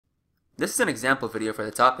This is an example video for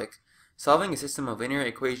the topic, solving a system of linear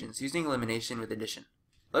equations using elimination with addition.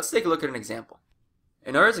 Let's take a look at an example.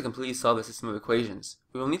 In order to completely solve the system of equations,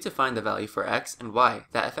 we will need to find the value for x and y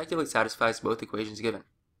that effectively satisfies both equations given.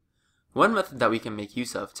 One method that we can make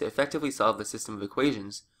use of to effectively solve the system of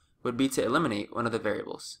equations would be to eliminate one of the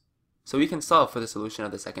variables, so we can solve for the solution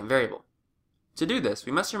of the second variable. To do this,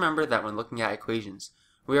 we must remember that when looking at equations,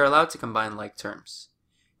 we are allowed to combine like terms,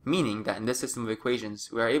 meaning that in this system of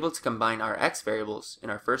equations, we are able to combine our x variables in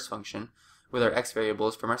our first function with our x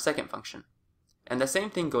variables from our second function. And the same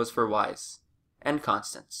thing goes for y's and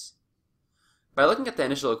constants. By looking at the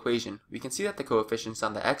initial equation, we can see that the coefficients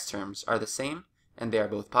on the x terms are the same and they are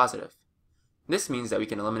both positive. This means that we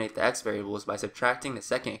can eliminate the x variables by subtracting the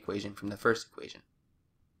second equation from the first equation.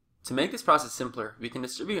 To make this process simpler, we can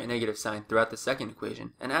distribute a negative sign throughout the second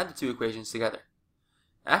equation and add the two equations together.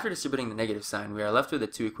 After distributing the negative sign, we are left with the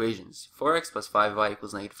two equations, 4x plus 5y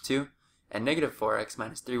equals negative 2, and negative 4x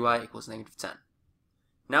minus 3y equals negative 10.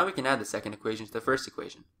 Now we can add the second equation to the first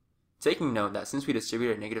equation, taking note that since we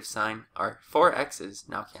distributed a negative sign, our 4x's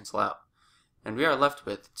now cancel out, and we are left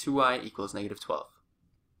with 2y equals negative 12,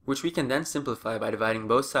 which we can then simplify by dividing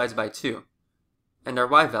both sides by 2, and our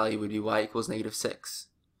y value would be y equals negative 6.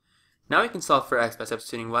 Now we can solve for x by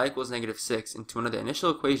substituting y equals negative 6 into one of the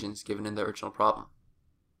initial equations given in the original problem.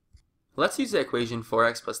 Let's use the equation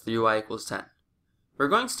 4x plus 3y equals 10. We're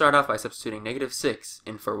going to start off by substituting negative 6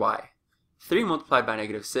 in for y. 3 multiplied by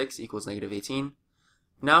negative 6 equals negative 18.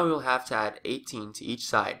 Now we will have to add 18 to each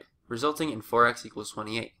side, resulting in 4x equals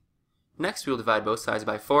 28. Next we will divide both sides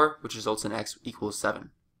by 4, which results in x equals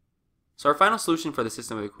 7. So our final solution for the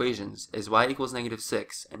system of equations is y equals negative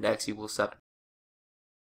 6 and x equals 7.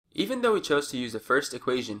 Even though we chose to use the first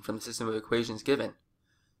equation from the system of equations given,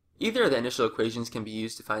 either of the initial equations can be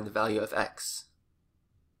used to find the value of x.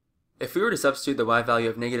 If we were to substitute the y value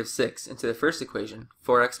of negative 6 into the first equation,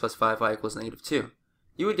 4x plus 5y equals negative 2,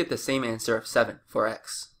 you would get the same answer of 7 for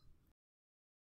x.